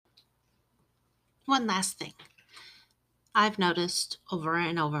One last thing. I've noticed over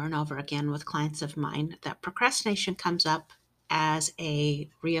and over and over again with clients of mine that procrastination comes up as a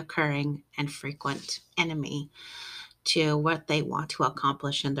reoccurring and frequent enemy to what they want to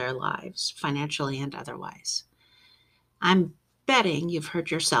accomplish in their lives, financially and otherwise. I'm betting you've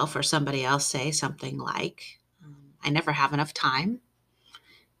heard yourself or somebody else say something like, I never have enough time.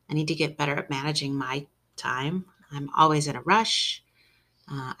 I need to get better at managing my time. I'm always in a rush.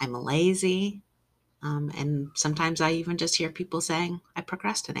 I'm lazy. And sometimes I even just hear people saying, I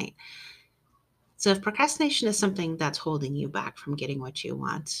procrastinate. So if procrastination is something that's holding you back from getting what you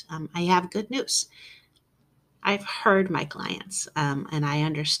want, I have good news. I've heard my clients, and I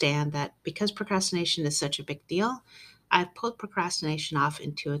understand that because procrastination is such a big deal, I've pulled procrastination off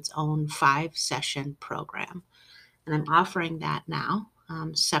into its own 5 session program. And I'm offering that now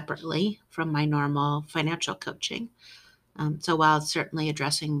separately from my normal financial coaching. So while certainly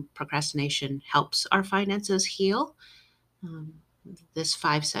addressing procrastination helps our finances heal, um, this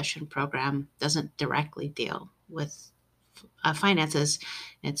 5 session program doesn't directly deal with finances.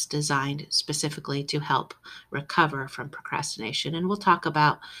 It's designed specifically to help recover from procrastination. And we'll talk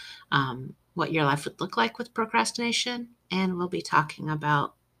about what your life would look like with procrastination. And we'll be talking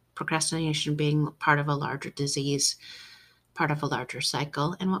about procrastination being part of a larger disease, part of a larger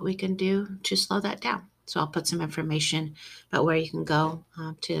cycle, and what we can do to slow that down. So I'll put some information about where you can go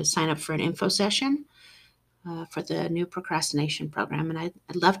to sign up for an info session for the new procrastination program. And I'd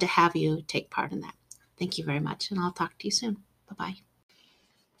love to have you take part in that. Thank you very much, and I'll talk to you soon. Bye bye.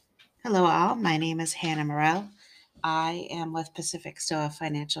 Hello, all. My name is Hannah Morel. I am with Pacific Stoa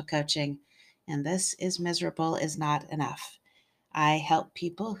Financial Coaching, and this is Miserable is Not Enough. I help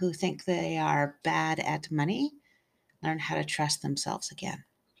people who think they are bad at money learn how to trust themselves again.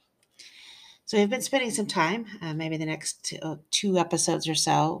 So, we've been spending some time, maybe the next two episodes or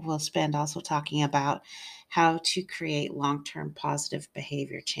so, we'll spend also talking about how to create long term positive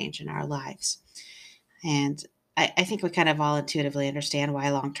behavior change in our lives. And I think we kind of all intuitively understand why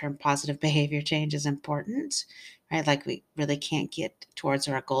long term positive behavior change is important, right? Like we really can't get towards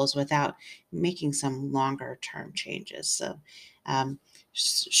our goals without making some longer term changes. So, um,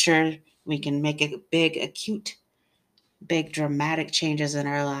 sure, we can make a big, acute, big, dramatic changes in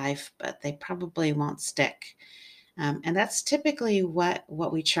our life, but they probably won't stick. And that's typically what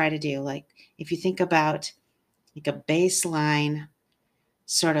we try to do. Like if you think about like a baseline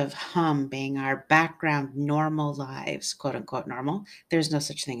sort of hum being our background normal lives, quote unquote normal. There's no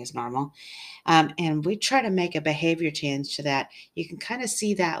such thing as normal. And we try to make a behavior change to that. You can kind of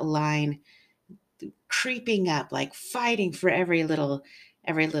see that line creeping up, like fighting for every little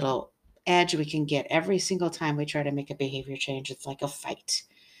edge we can get every single time we try to make a behavior change. It's like a fight.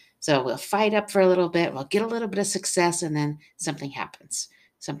 So we'll fight up for a little bit, we'll get a little bit of success, and then something happens.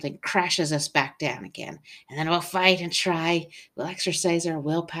 Something crashes us back down again. And then we'll fight and try. We'll exercise our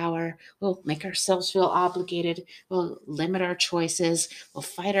willpower. We'll make ourselves feel obligated. We'll limit our choices. We'll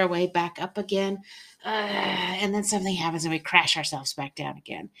fight our way back up again. And then something happens and we crash ourselves back down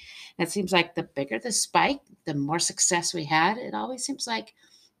again. And it seems like the bigger the spike, the more success we had. It always seems like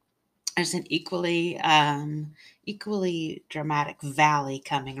there's an equally dramatic valley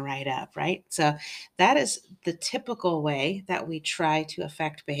coming right up, right? So that is the typical way that we try to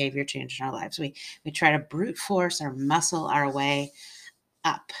affect behavior change in our lives. We try to brute force or muscle our way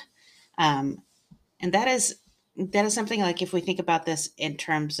up. um, and that is something like if we think about this in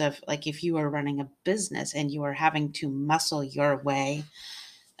terms of like if you were running a business and you were having to muscle your way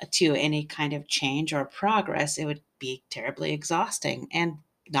to any kind of change or progress, it would be terribly exhausting and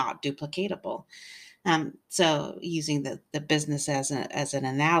not duplicatable. So using the business as an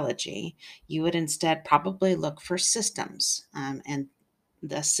analogy, you would instead probably look for systems, and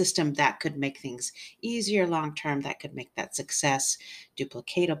the system that could make things easier long term, that could make that success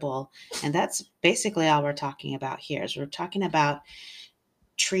duplicatable. And that's basically all we're talking about here is we're talking about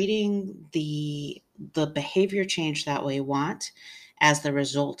treating the behavior change that we want as the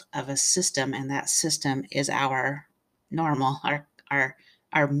result of a system, and that system is our normal, our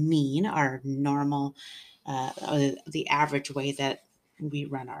mean, our normal, the average way that we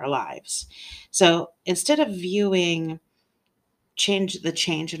run our lives. So instead of viewing change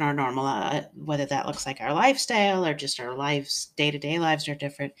in our normal, whether that looks like our lifestyle or just our lives, day-to-day lives are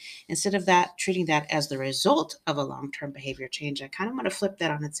different, instead of that treating that as the result of a long-term behavior change, I kind of want to flip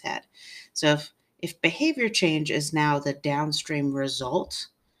that on its head. So if behavior change is now the downstream result,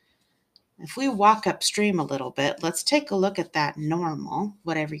 if we walk upstream a little bit, let's take a look at that normal,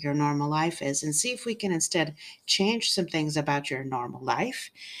 whatever your normal life is, and see if we can instead change some things about your normal life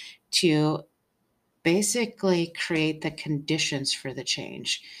to basically create the conditions for the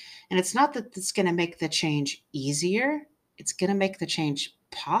change. And it's not that it's going to make the change easier, it's going to make the change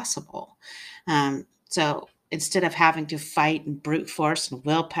possible. So instead of having to fight and brute force and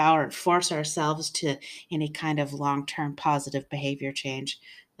willpower and force ourselves to any kind of long term positive behavior change,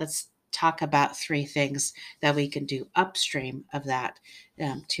 let's talk about three things that we can do upstream of that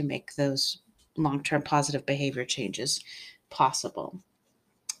to make those long term positive behavior changes possible.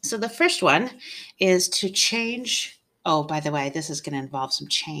 So the first one is to change. Oh, by the way, this is going to involve some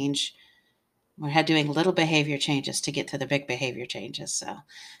change. We're doing little behavior changes to get to the big behavior changes. So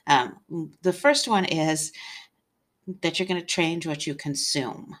the first one is that you're going to change what you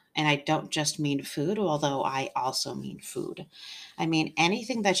consume. And I don't just mean food, although I also mean food. I mean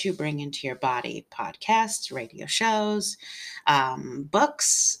anything that you bring into your body: podcasts, radio shows,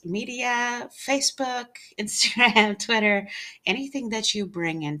 books, media, Facebook, Instagram, Twitter, anything that you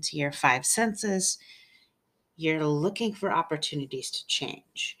bring into your five senses. You're looking for opportunities to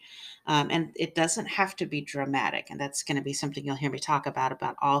change. And it doesn't have to be dramatic. And that's going to be something you'll hear me talk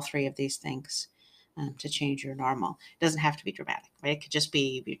about all three of these things to change your normal. It doesn't have to be dramatic, right? It could just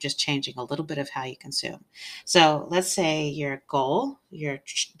be you're just changing a little bit of how you consume. So let's say your goal,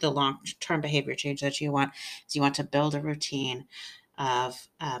 the long-term behavior change that you want is you want to build a routine of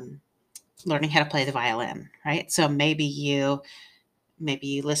learning how to play the violin, right? So maybe you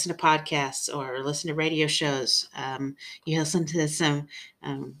listen to podcasts or listen to radio shows. You listen to some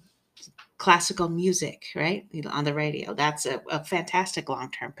classical music, right? On the radio. That's a fantastic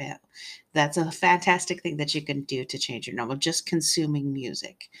long-term path. That's a fantastic thing that you can do to change your normal, just consuming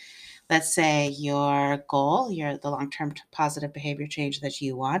music. Let's say your goal, the long-term positive behavior change that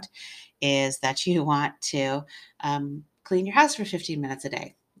you want is that you want to clean your house for 15 minutes a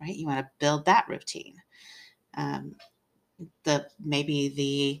day, right? You want to build that routine. Um, maybe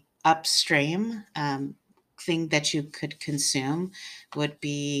the upstream thing that you could consume would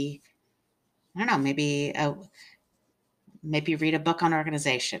be, I don't know, maybe read a book on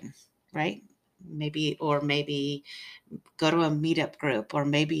organization, right? Maybe go to a meetup group, or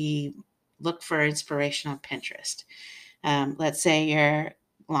maybe look for inspiration on Pinterest. Let's say your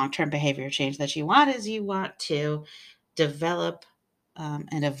long-term behavior change that you want is you want to develop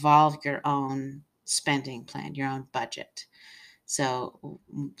and evolve your own spending plan, your own budget. So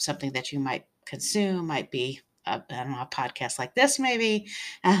something that you might consume might be I don't know, a podcast like this, maybe,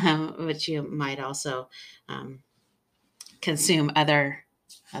 but you might also consume other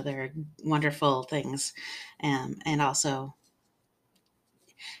wonderful things, and also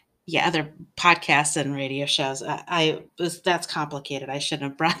other podcasts and radio shows. That's complicated. I shouldn't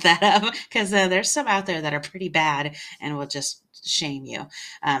have brought that up because there's some out there that are pretty bad and will just shame you.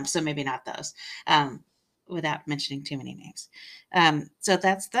 So maybe not those. Without mentioning too many names. So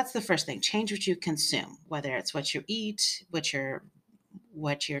that's the first thing. Change what you consume, whether it's what you eat, what you're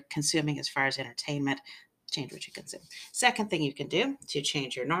consuming as far as entertainment. Change what you consume. Second thing you can do to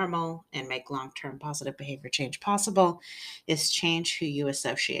change your normal and make long-term positive behavior change possible is change who you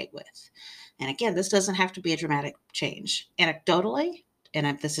associate with. And again, this doesn't have to be a dramatic change. Anecdotally,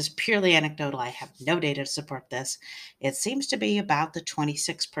 and this is purely anecdotal, I have no data to support this, it seems to be about the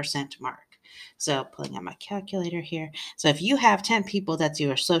 26% mark. So pulling out my calculator here. So if you have 10 people that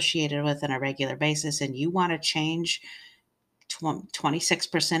you're associated with on a regular basis and you want to change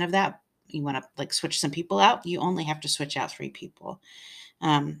 26% of that, you want to like switch some people out, you only have to switch out 3 people.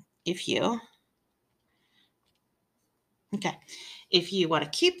 If you want to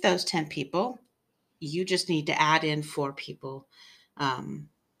keep those 10 people, you just need to add in 4 people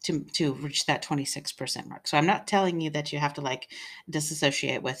to reach that 26% mark. So I'm not telling you that you have to like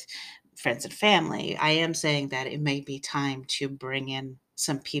disassociate with friends and family. I am saying that it may be time to bring in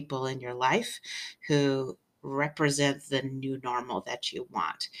some people in your life who represent the new normal that you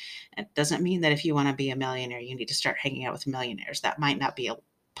want. It doesn't mean that if you want to be a millionaire, you need to start hanging out with millionaires. That might not be a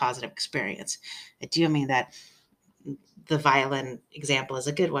positive experience. I do mean that the violin example is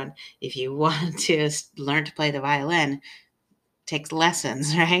a good one. If you want to learn to play the violin, takes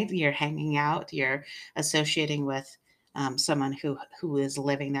lessons, right? You're hanging out, you're associating with someone who is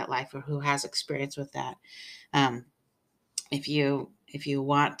living that life or who has experience with that. If you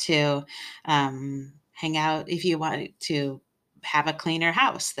want to hang out, if you want to have a cleaner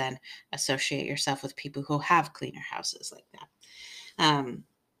house, then associate yourself with people who have cleaner houses like that.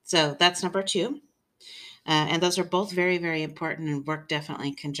 So that's number 2. And those are both very, very important and work definitely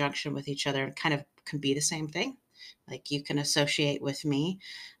in conjunction with each other and kind of can be the same thing. Like you can associate with me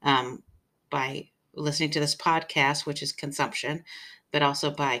by listening to this podcast, which is consumption, but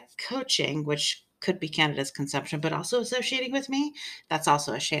also by coaching, which could be counted as consumption, but also associating with me. That's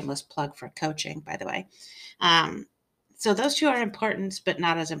also a shameless plug for coaching, by the way. So those two are important, but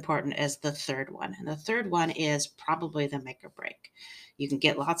not as important as the third one. And the third one is probably the make or break. You can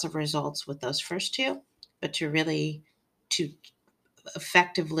get lots of results with those first two, but to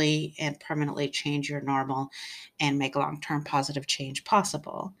effectively and permanently change your normal and make long-term positive change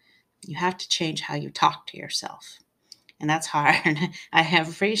possible, you have to change how you talk to yourself. And that's hard. I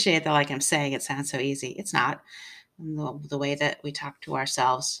appreciate that, like I'm saying, it sounds so easy. It's not. The way that we talk to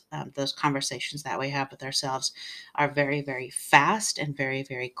ourselves, those conversations that we have with ourselves are very, very fast and very,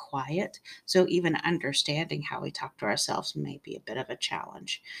 very quiet. So even understanding how we talk to ourselves may be a bit of a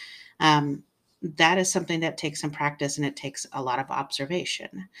challenge. That is something that takes some practice, and it takes a lot of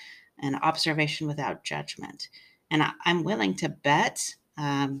observation and observation without judgment. And I'm willing to bet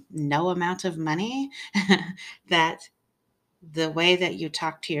no amount of money that the way that you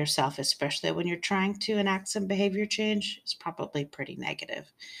talk to yourself, especially when you're trying to enact some behavior change, is probably pretty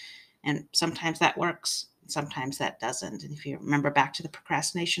negative. And sometimes that works, sometimes that doesn't. And if you remember back to the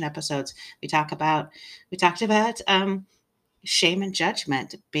procrastination episodes, we talked about shame and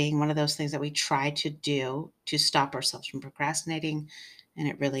judgment being one of those things that we try to do to stop ourselves from procrastinating, and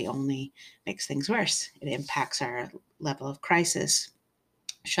it really only makes things worse. It impacts our level of crisis,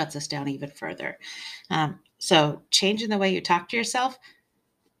 shuts us down even further. So changing the way you talk to yourself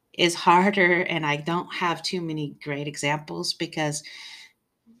is harder, and I don't have too many great examples because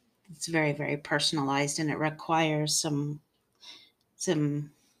it's very, very personalized, and it requires some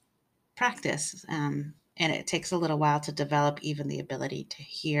practice, and it takes a little while to develop even the ability to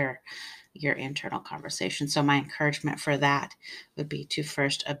hear your internal conversation. So my encouragement for that would be to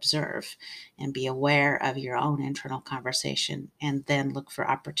first observe and be aware of your own internal conversation, and then look for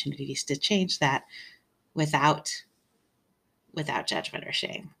opportunities to change that without judgment or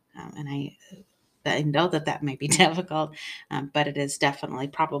shame. And I know that that may be difficult, but it is definitely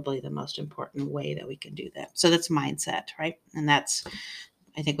probably the most important way that we can do that. So that's mindset, right? And that's,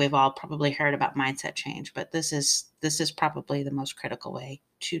 I think we've all probably heard about mindset change, but this is probably the most critical way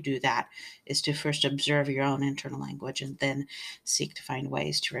to do that, is to first observe your own internal language and then seek to find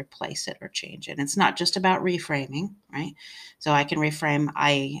ways to replace it or change it. And it's not just about reframing, right? So I can reframe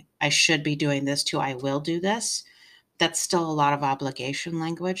I should be doing this to I will do this. That's still a lot of obligation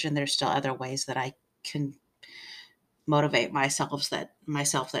language, and there's still other ways that I can motivate myself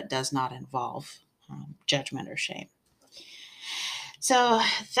that does not involve judgment or shame. So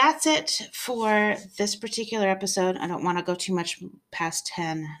that's it for this particular episode. I don't want to go too much past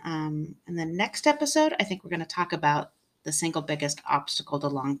 10. In the next episode, I think we're going to talk about the single biggest obstacle to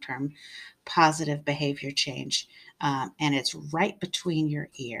long-term positive behavior change, and it's right between your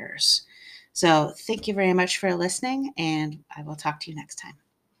ears. So thank you very much for listening, and I will talk to you next time.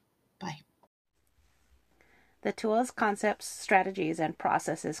 Bye. The tools, concepts, strategies, and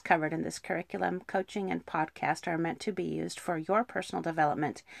processes covered in this curriculum, coaching, and podcast are meant to be used for your personal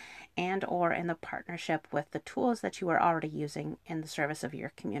development and or in the partnership with the tools that you are already using in the service of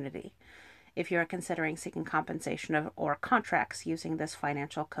your community. If you are considering seeking compensation or contracts using this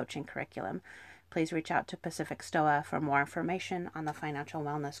financial coaching curriculum, please reach out to Pacific Stoa for more information on the Financial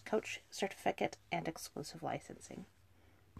Wellness Coach Certificate and exclusive licensing.